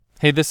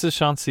Hey, this is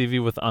Sean Seavey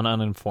with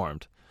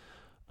Uninformed.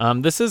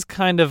 This is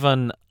kind of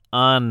an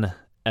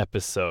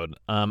episode.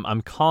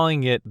 I'm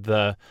calling it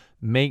the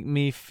Make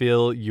Me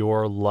Feel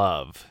Your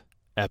Love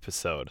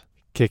episode.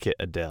 Kick it,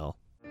 Adele.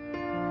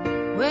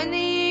 When the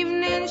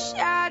evening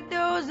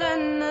shadows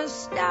and the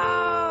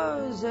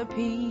stars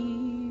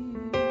appear,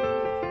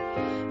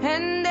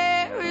 and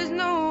there is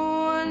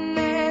no one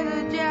there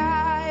to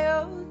dry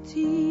your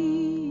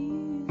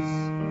tears,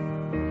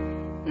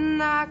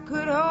 and I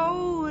could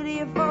hold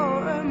you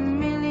for a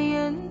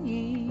million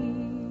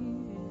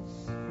years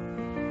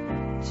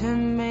to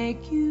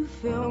make you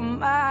feel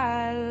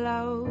my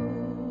love.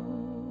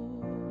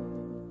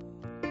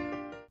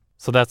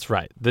 So that's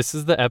right. This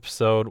is the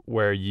episode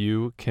where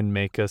you can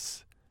make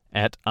us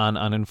at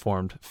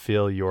Uninformed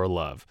feel your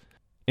love.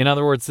 In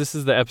other words, this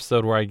is the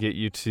episode where I get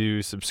you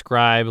to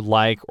subscribe,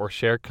 like, or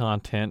share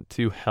content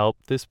to help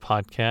this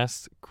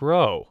podcast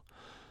grow.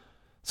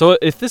 So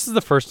if this is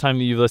the first time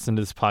that you've listened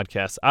to this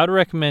podcast, I would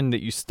recommend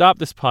that you stop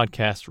this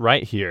podcast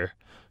right here,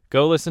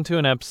 go listen to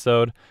an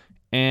episode,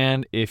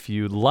 and if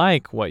you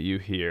like what you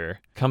hear,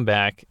 come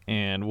back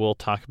and we'll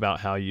talk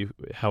about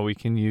how we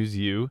can use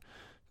you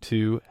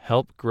to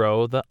help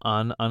grow the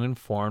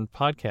Uninformed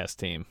podcast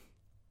team.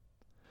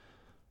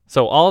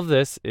 So all of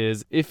this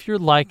is, if you're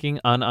liking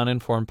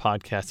Uninformed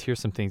podcast, here's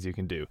some things you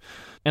can do.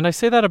 And I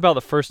say that about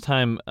the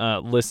first-time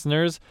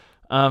listeners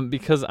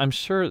because I'm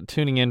sure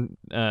tuning in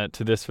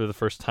to this for the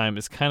first time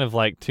is kind of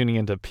like tuning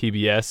into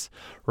PBS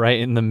right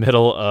in the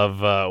middle of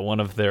one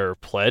of their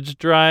pledge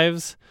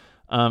drives.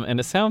 And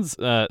it sounds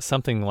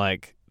something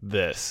like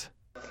this.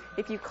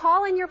 If you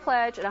call in your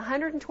pledge at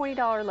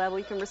 $120 level,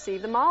 you can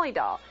receive the Molly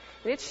doll.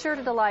 And it's sure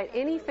to delight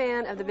any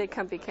fan of the Big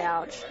Comfy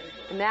Couch.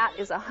 And that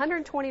is a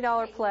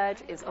 $120 pledge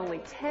is only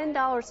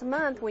 $10 a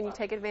month when you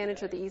take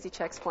advantage of the Easy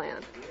Checks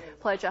plan.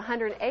 Pledge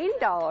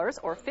 $180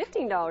 or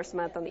 $15 a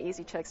month on the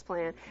Easy Checks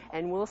plan,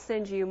 and we'll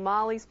send you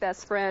Molly's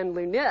best friend,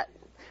 Lunette,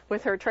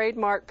 with her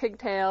trademark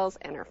pigtails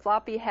and her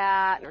floppy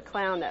hat and her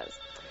clown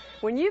nose.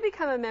 When you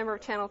become a member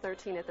of Channel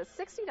 13 at the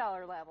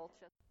 $60 level...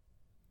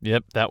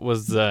 Yep, that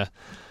was a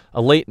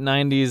late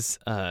 90s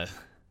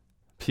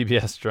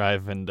PBS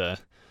drive, and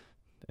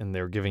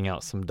they were giving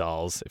out some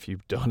dolls if you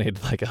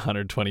donated like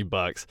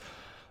 $120.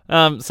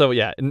 So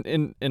yeah,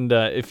 and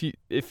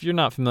if you're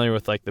not familiar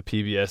with like the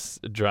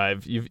PBS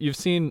drive, you've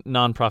seen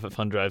nonprofit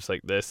fund drives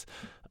like this.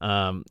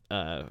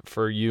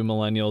 For you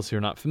millennials who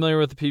are not familiar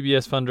with the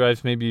PBS fund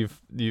drives, maybe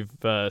you've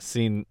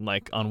seen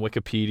like on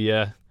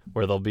Wikipedia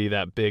where there'll be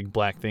that big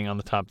black thing on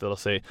the top that'll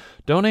say,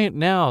 donate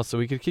now so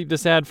we could keep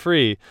this ad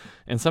free.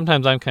 And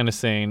sometimes I'm kind of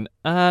saying,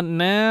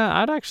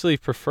 nah, I'd actually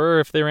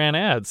prefer if they ran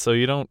ads so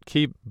you don't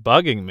keep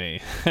bugging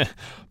me.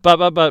 But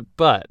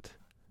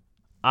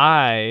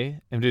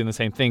I am doing the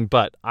same thing,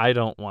 but I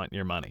don't want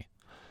your money.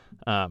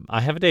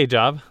 I have a day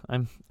job.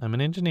 I'm an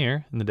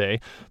engineer in the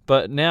day.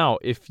 But now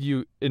if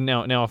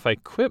I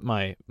quit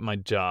my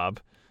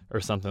job or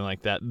something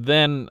like that,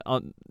 then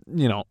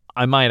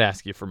I might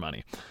ask you for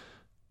money.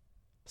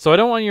 So I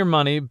don't want your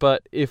money,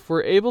 but if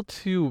we're able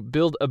to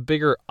build a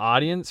bigger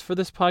audience for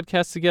this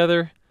podcast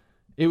together,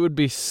 it would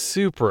be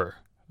super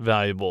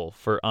valuable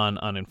for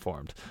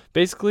Uninformed.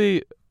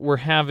 Basically, we're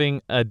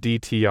having a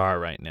DTR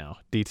right now.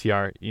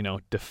 DTR,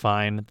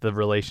 define the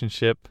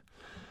relationship.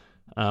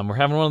 We're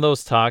having one of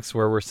those talks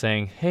where we're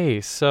saying,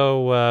 hey,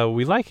 so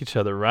we like each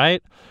other,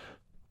 right?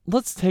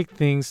 Let's take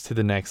things to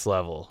the next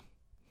level.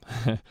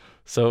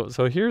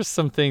 So here's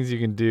some things you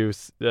can do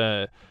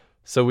so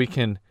we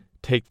can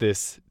take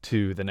this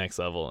to the next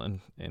level and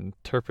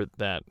interpret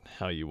that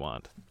how you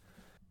want.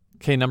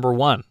 Okay, number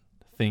one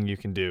thing you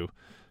can do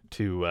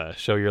to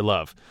show your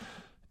love.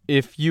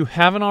 If you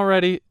haven't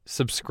already,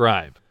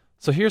 subscribe.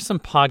 So here's some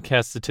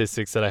podcast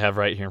statistics that I have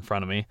right here in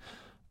front of me.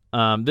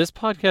 This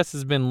podcast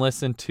has been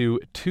listened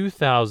to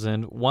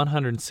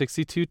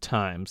 2,162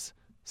 times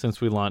since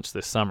we launched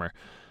this summer.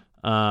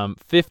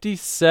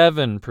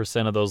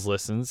 57% of those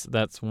listens,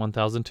 that's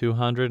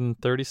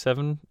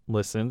 1,237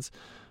 listens,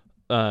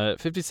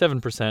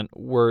 57%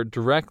 were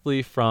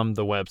directly from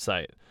the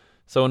website.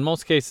 So in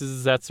most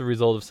cases, that's a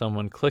result of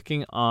someone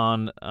clicking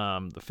on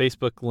the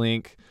Facebook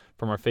link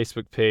from our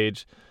Facebook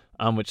page,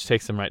 which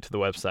takes them right to the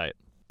website.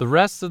 The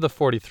rest of the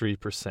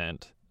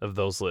 43% of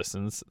those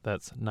listens,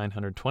 that's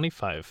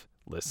 925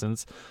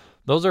 listens,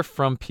 those are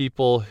from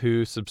people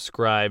who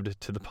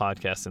subscribed to the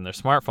podcast in their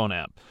smartphone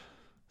app.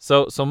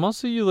 So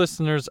most of you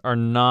listeners are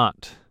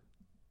not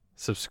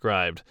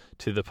subscribed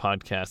to the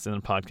podcast in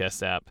the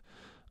podcast app.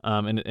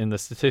 And the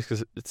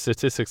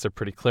statistics are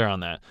pretty clear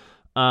on that.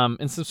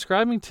 And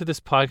subscribing to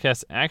this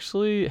podcast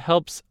actually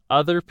helps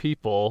other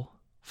people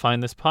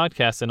find this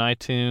podcast in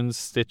iTunes,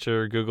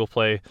 Stitcher, Google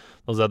Play,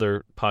 those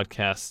other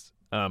podcast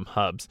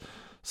hubs.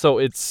 So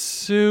it's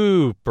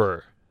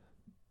super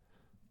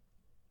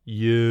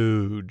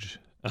huge.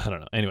 I don't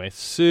know. Anyway,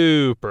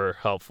 super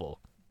helpful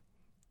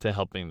to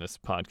helping this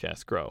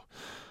podcast grow.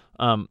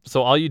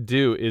 So all you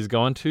do is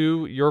go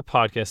into your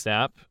podcast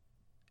app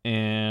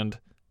and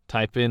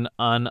type in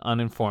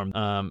Uninformed,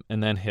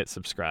 and then hit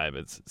subscribe.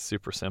 It's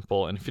super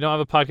simple. And if you don't have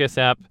a podcast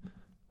app,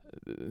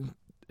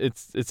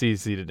 it's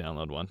easy to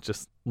download one.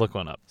 Just look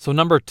one up. So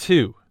number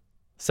 2,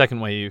 second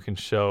way you can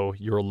show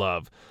your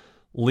love,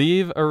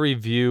 leave a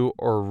review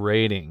or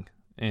rating.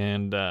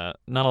 And not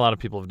a lot of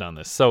people have done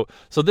this. So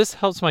this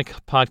helps my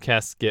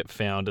podcast get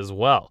found as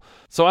well.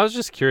 So I was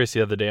just curious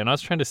the other day, and I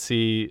was trying to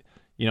see,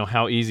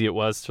 how easy it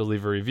was to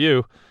leave a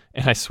review.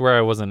 And I swear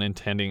I wasn't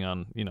intending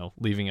on,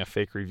 leaving a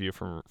fake review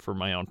for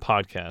my own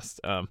podcast.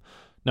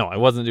 No, I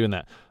wasn't doing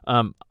that.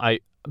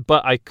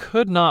 But I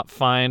could not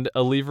find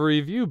a leave a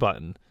review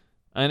button.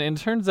 And it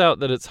turns out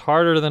that it's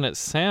harder than it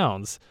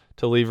sounds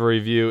to leave a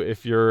review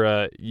if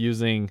you're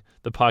using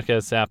the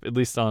podcast app, at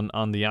least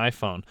on the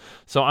iPhone.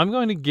 So I'm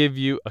going to give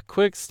you a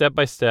quick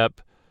step-by-step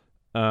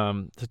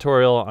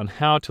tutorial on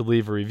how to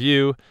leave a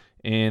review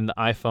in the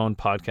iPhone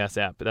podcast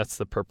app. That's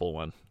the purple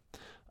one.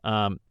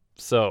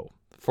 So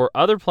for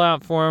other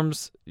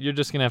platforms, you're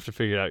just going to have to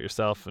figure it out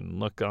yourself and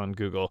look on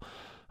Google.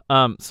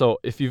 So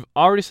if you've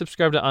already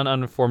subscribed to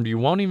Uninformed, you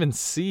won't even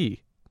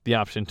see the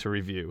option to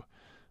review.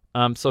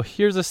 So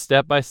here's a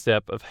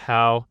step-by-step of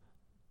how,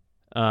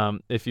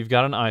 if you've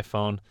got an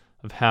iPhone,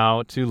 of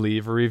how to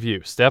leave a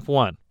review. Step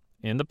 1,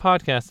 in the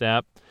podcast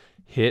app,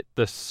 hit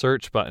the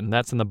search button.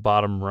 That's in the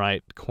bottom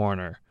right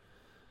corner.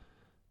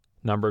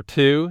 Number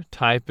 2,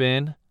 type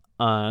in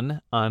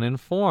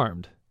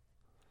uninformed.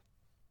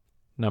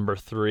 Number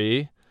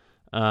 3,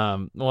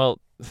 you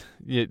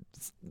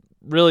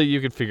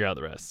could figure out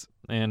the rest.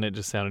 And it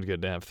just sounded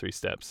good to have 3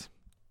 steps.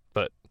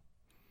 But,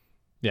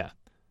 yeah.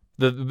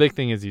 The big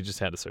thing is you just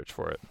had to search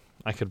for it.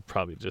 I could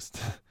probably could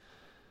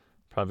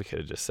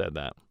have just said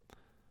that.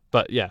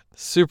 But yeah,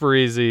 super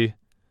easy,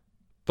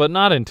 but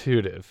not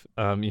intuitive.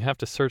 You have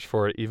to search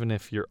for it even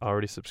if you're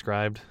already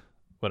subscribed,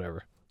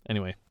 whatever.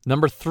 Anyway,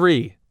 number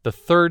 3, the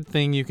third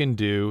thing you can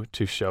do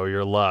to show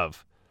your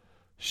love.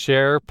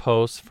 Share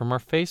posts from our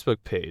Facebook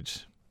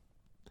page.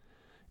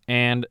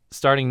 And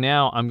starting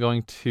now, I'm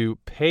going to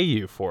pay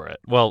you for it.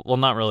 Well,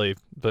 not really,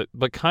 but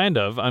kind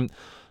of.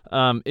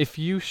 If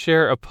you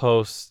share a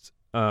post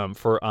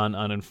for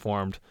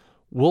Uninformed,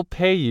 we'll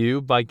pay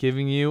you by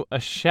giving you a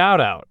shout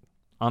out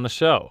on the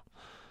show.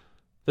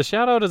 The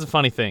shout out is a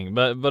funny thing,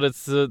 but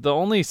it's the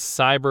only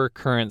cyber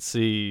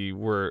currency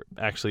we're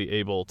actually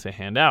able to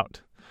hand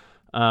out.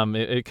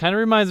 It kind of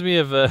reminds me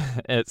of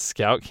at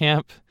Scout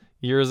Camp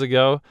years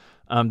ago.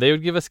 They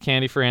would give us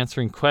candy for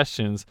answering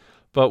questions,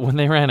 but when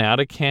they ran out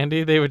of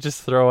candy, they would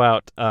just throw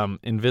out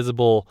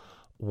invisible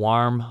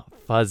warm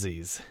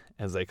fuzzies,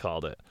 as they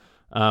called it.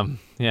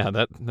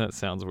 That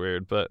sounds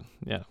weird, but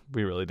yeah,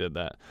 we really did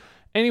that.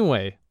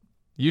 Anyway,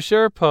 you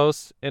share a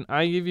post, and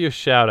I give you a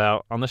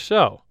shout-out on the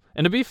show.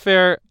 And to be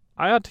fair,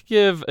 I ought to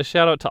give a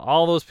shout-out to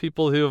all those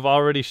people who have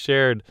already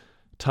shared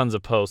tons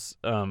of posts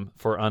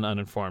for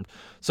Uninformed.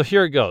 So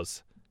here it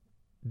goes.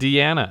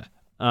 Deanna,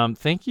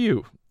 thank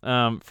you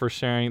for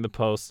sharing the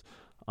post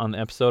on the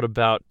episode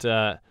about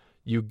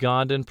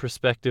Ugandan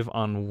perspective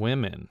on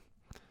women.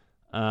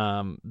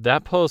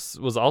 That post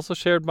was also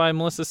shared by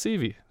Melissa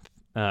Seavey.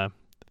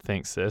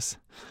 Thanks, sis.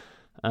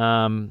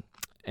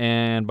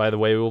 And by the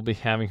way, we'll be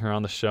having her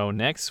on the show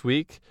next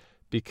week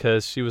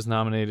because she was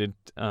nominated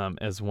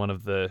as one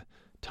of the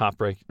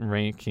top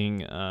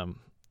ranking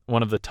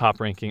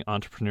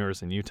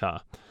entrepreneurs in Utah.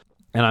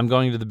 And I'm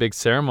going to the big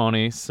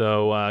ceremony,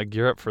 so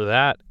gear up for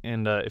that.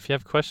 And if you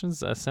have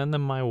questions, send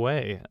them my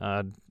way.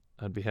 I'd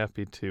be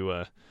happy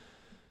to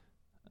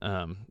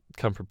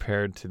come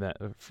prepared to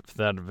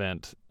that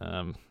event.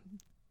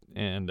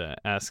 And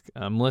ask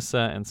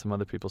Melissa and some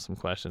other people some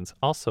questions.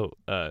 Also,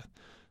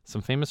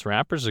 some famous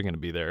rappers are going to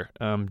be there.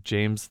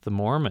 James the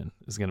Mormon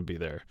is going to be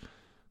there.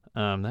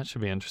 That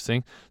should be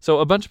interesting. So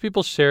a bunch of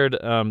people shared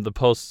the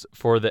posts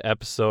for the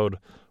episode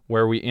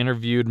where we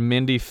interviewed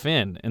Mindy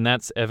Finn, and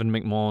that's Evan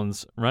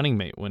McMullen's running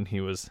mate when he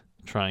was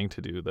trying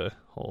to do the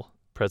whole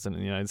President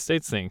of the United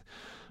States thing.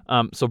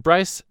 So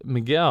Bryce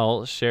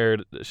Miguel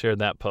shared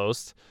that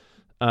post.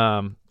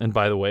 And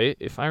by the way,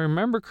 if I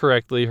remember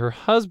correctly, her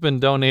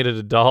husband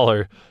donated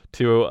 $1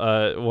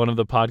 to one of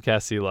the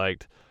podcasts he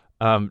liked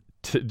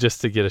just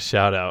to get a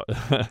shout out.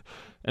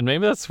 And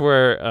maybe that's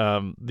where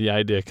the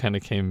idea kind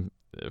of came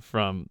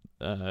from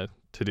to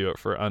do it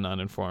for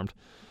Uninformed.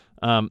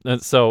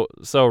 And so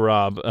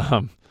Rob,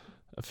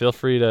 feel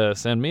free to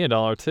send me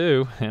 $1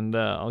 too, and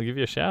I'll give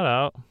you a shout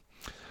out.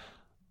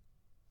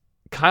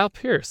 Kyle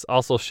Pierce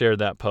also shared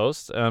that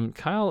post.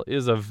 Kyle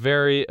is a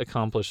very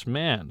accomplished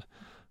man.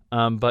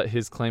 But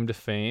his claim to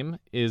fame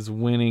is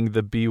winning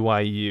the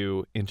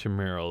BYU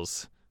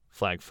Intramurals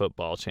Flag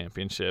Football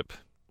Championship.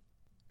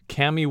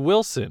 Cammie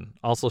Wilson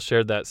also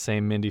shared that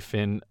same Mindy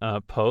Finn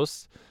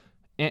post.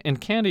 And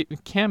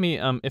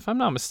Cammie, if I'm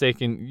not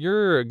mistaken,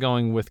 you're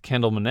going with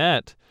Kendall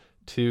Manette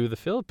to the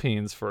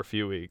Philippines for a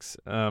few weeks.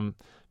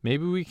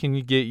 Maybe we can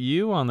get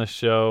you on the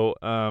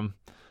show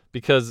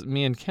because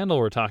me and Kendall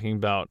were talking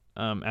about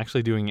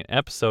actually doing an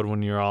episode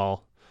when you're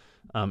all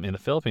in the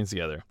Philippines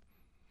together.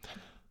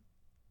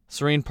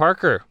 Serene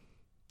Parker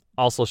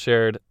also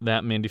shared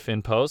that Mindy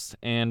Finn post,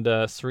 and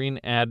Serene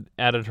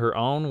added her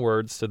own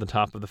words to the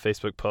top of the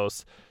Facebook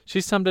post. She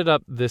summed it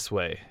up this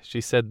way.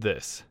 She said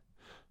this: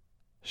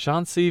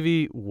 Sean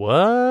Seavey,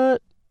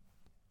 what?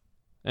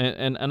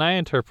 And I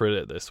interpret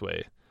it this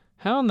way.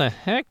 How in the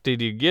heck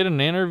did you get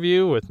an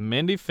interview with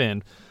Mindy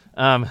Finn?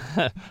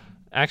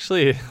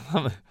 Actually,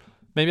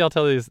 maybe I'll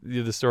tell you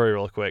the story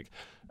real quick.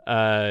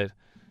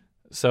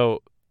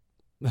 So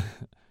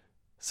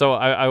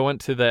I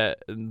went to the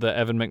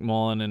Evan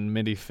McMullin and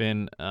Mindy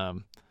Finn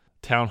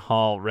town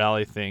hall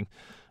rally thing.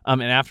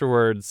 And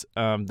afterwards,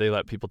 they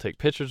let people take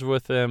pictures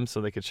with them so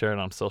they could share it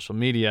on social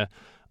media.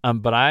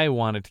 But I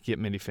wanted to get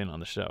Mindy Finn on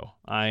the show.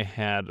 I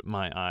had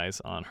my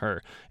eyes on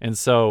her. And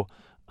so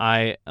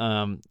I,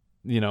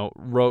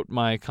 wrote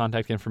my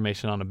contact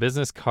information on a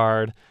business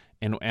card.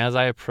 And as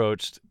I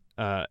approached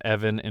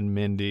Evan and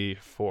Mindy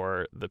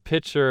for the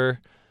picture,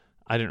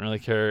 I didn't really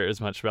care as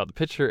much about the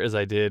picture as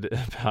I did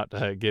about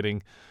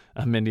getting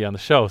Mindy on the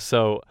show.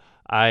 So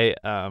I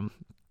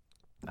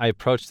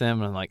approached them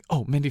and I'm like,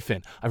 "Oh, Mindy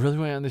Finn, I really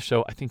want you on this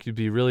show. I think you'd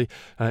be really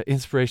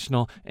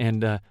inspirational,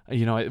 and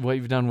what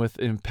you've done with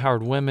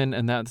empowered women,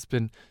 and that's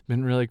been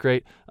really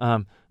great.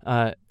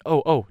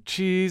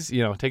 Cheese,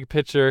 take a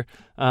picture.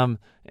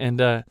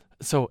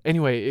 So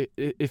anyway,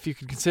 if you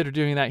could consider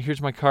doing that,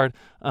 here's my card.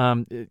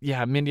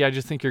 Mindy, I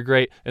just think you're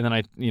great." And then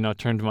I,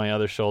 turned to my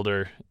other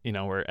shoulder,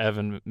 where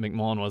Evan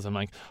McMullin was. I'm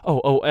like,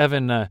 "Oh,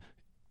 Evan,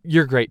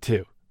 you're great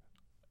too."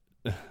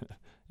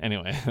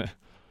 Anyway,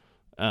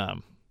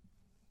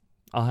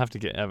 I'll have to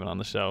get Evan on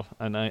the show,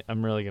 and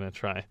I'm really going to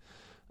try.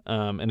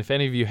 And if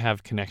any of you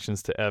have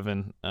connections to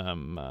Evan,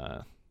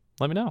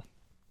 let me know.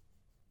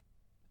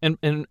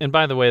 And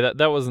by the way,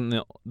 that wasn't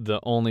the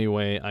only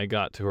way I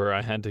got to her.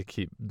 I had to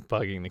keep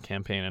bugging the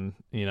campaign,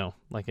 and,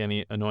 like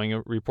any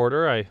annoying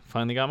reporter, I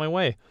finally got my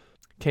way.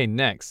 Okay,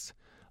 next.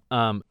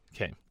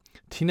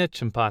 Tina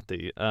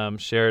Chimpati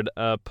shared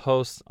a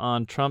post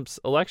on Trump's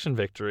election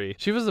victory.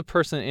 She was the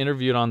person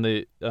interviewed on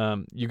the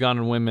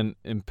Ugandan Women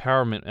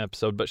Empowerment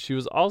episode, but she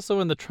was also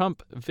in the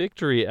Trump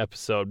victory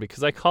episode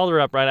because I called her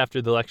up right after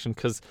the election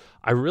because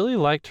I really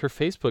liked her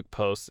Facebook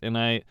post, and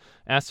I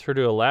asked her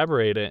to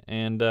elaborate it,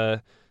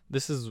 and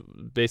this is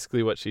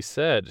basically what she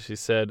said. She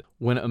said,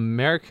 "When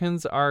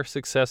Americans are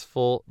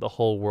successful, the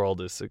whole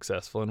world is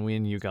successful, and we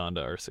in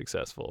Uganda are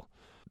successful."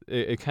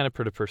 It kind of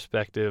put a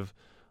perspective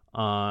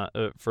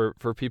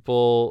for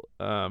people,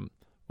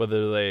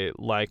 whether they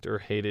liked or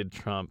hated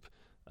Trump,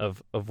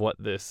 of what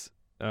this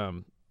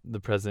the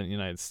president of the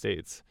United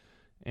States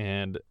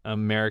and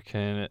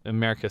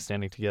America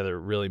standing together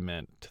really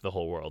meant to the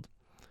whole world.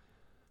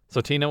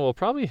 So Tina, we'll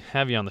probably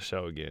have you on the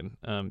show again.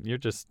 You're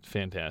just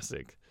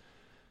fantastic.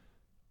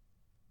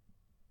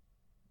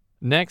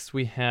 Next,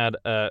 we had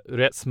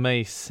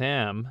Retsmay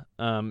Sam.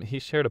 He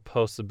shared a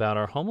post about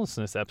our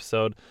homelessness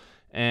episode.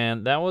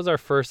 And that was our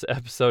first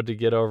episode to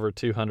get over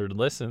 200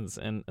 listens,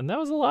 and that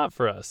was a lot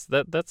for us.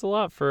 That's a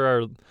lot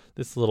for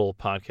this little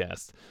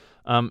podcast.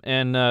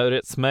 And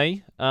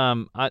Ritsmay,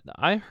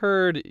 I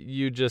heard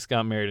you just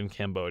got married in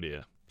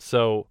Cambodia,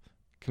 so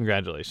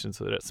congratulations,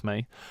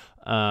 Ritsmay.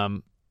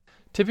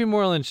 Tippy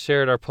Moreland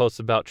shared our post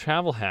about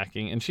travel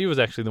hacking, and she was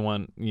actually the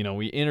one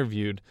we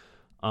interviewed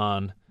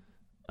on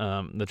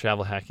the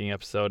travel hacking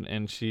episode,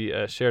 and she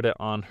shared it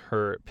on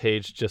her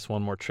page, Just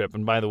One More Trip.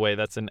 And by the way,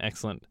 that's an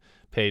excellent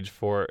page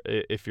for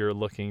if you're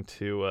looking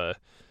to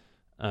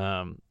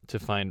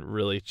find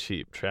really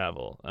cheap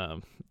travel.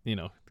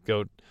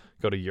 Go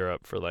to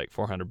Europe for like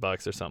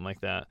 $400 or something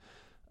like that.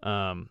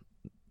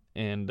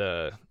 And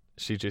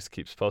she just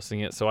keeps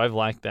posting it, so I've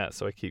liked that,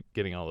 so I keep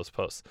getting all those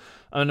posts.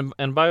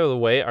 And by the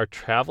way, our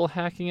travel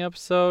hacking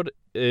episode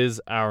is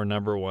our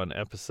number one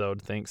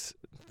episode. Thanks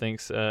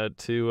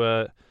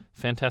to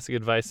fantastic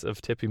advice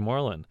of Tippy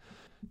Moreland.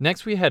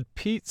 Next, we had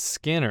Pete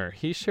Skinner.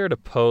 He shared a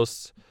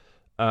post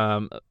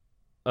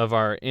of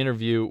our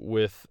interview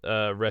with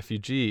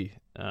refugee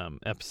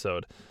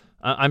episode.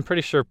 I'm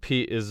pretty sure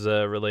Pete is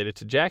related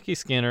to Jackie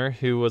Skinner,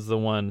 who was the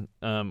one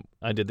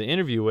I did the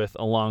interview with,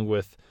 along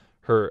with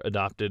her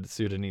adopted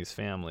Sudanese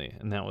family,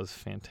 and that was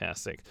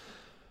fantastic.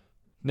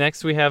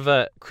 Next, we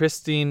have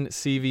Christine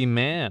CV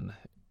Mann.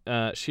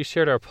 She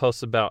shared our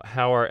post about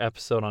how our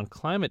episode on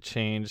climate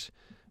change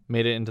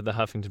made it into the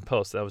Huffington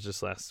Post. That was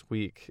just last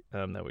week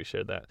that we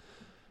shared that.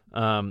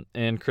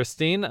 And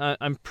Christine,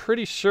 I'm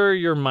pretty sure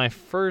you're my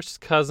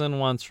first cousin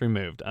once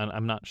removed.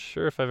 I'm not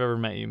sure if I've ever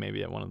met you,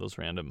 maybe at one of those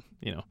random,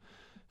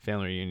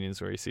 family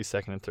reunions where you see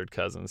second and third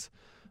cousins.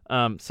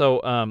 And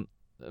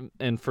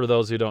for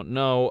those who don't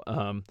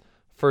know,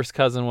 first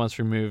cousin once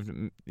removed,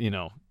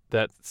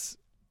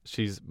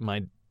 she's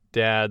my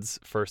dad's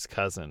first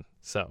cousin.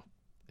 So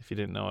if you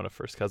didn't know what a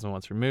first cousin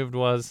once removed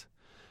was,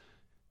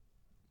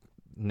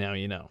 now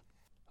you know.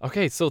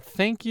 Okay, so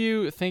thank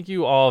you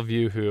all of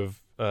you who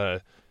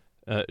have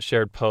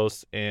shared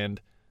posts,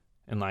 and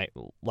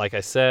like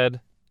I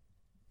said,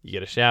 you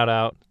get a shout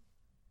out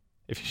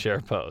if you share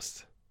a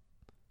post.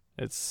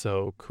 It's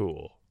so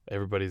cool.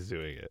 Everybody's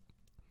doing it.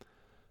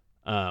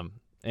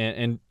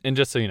 And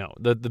just so you know,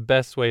 the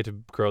best way to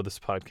grow this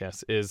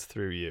podcast is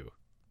through you.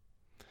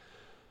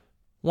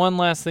 One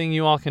last thing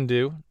you all can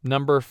do,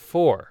 number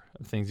 4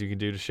 of things you can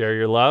do to share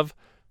your love: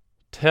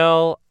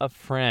 tell a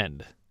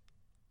friend.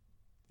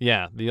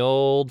 Yeah, the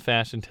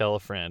old-fashioned tell a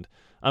friend.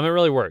 It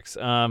really works.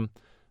 I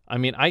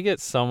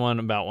get someone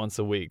about once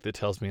a week that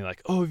tells me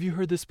like, "Oh, have you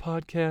heard this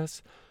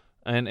podcast?"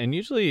 And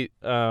usually,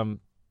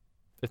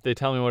 if they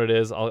tell me what it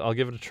is, I'll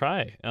give it a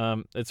try.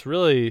 It's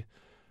really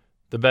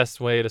the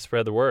best way to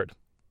spread the word.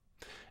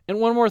 And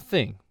one more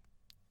thing,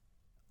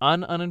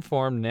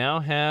 Uninformed now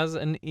has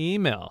an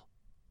email.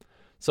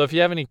 So if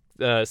you have any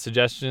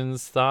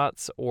suggestions,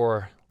 thoughts,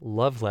 or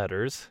love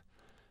letters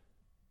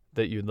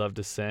that you'd love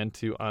to send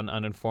to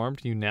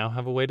Uninformed, you now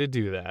have a way to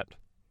do that.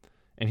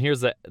 And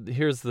here's the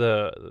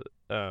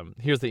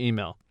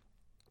email.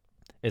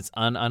 It's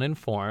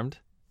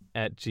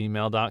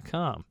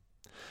uninformed@gmail.com.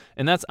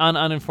 And that's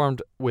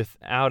uninformed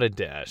without a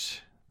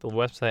dash. The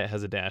website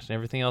has a dash and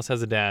everything else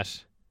has a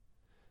dash.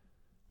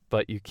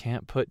 But you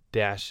can't put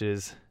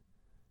dashes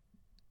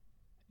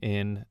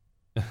in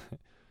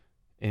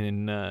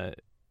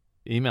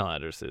email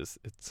addresses.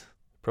 It's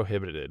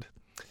prohibited.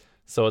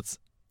 So it's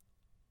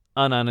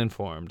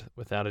uninformed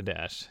without a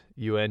dash.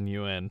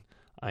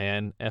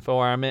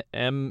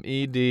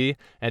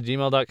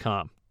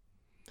 uninformed@gmail.com.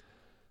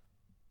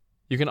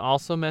 You can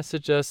also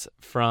message us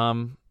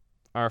from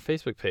our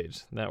Facebook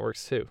page. That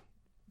works too.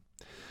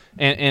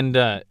 And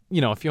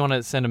if you want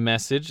to send a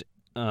message,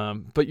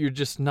 but you're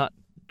just not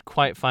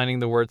quite finding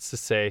the words to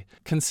say,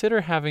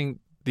 consider having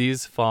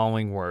these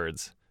following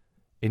words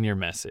in your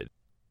message.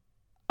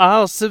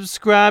 I'll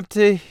subscribe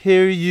to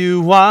hear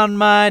you on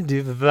my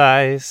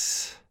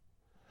device.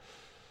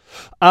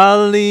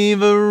 I'll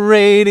leave a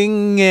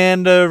rating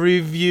and a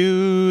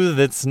review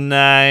that's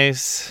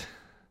nice.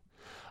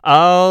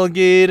 I'll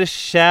get a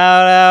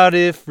shout out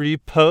if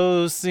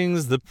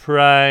reposting's the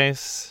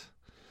price.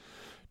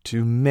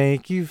 To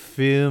make you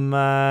feel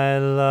my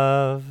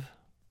love.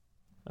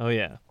 Oh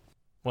yeah.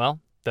 Well,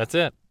 that's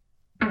it.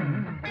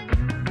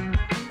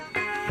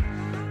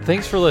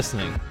 Thanks for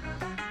listening.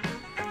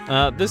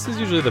 This is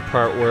usually the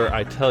part where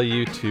I tell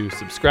you to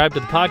subscribe to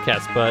the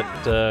podcast, but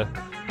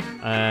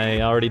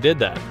I already did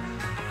that.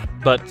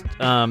 But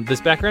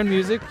this background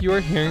music you are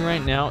hearing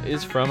right now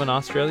is from an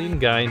Australian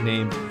guy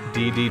named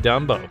D.D.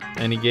 Dumbo,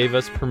 and he gave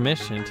us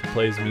permission to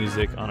play his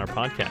music on our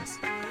podcast.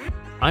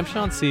 I'm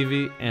Sean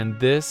Seavey, and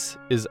this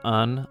is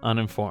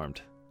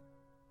Uninformed.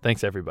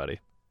 Thanks, everybody.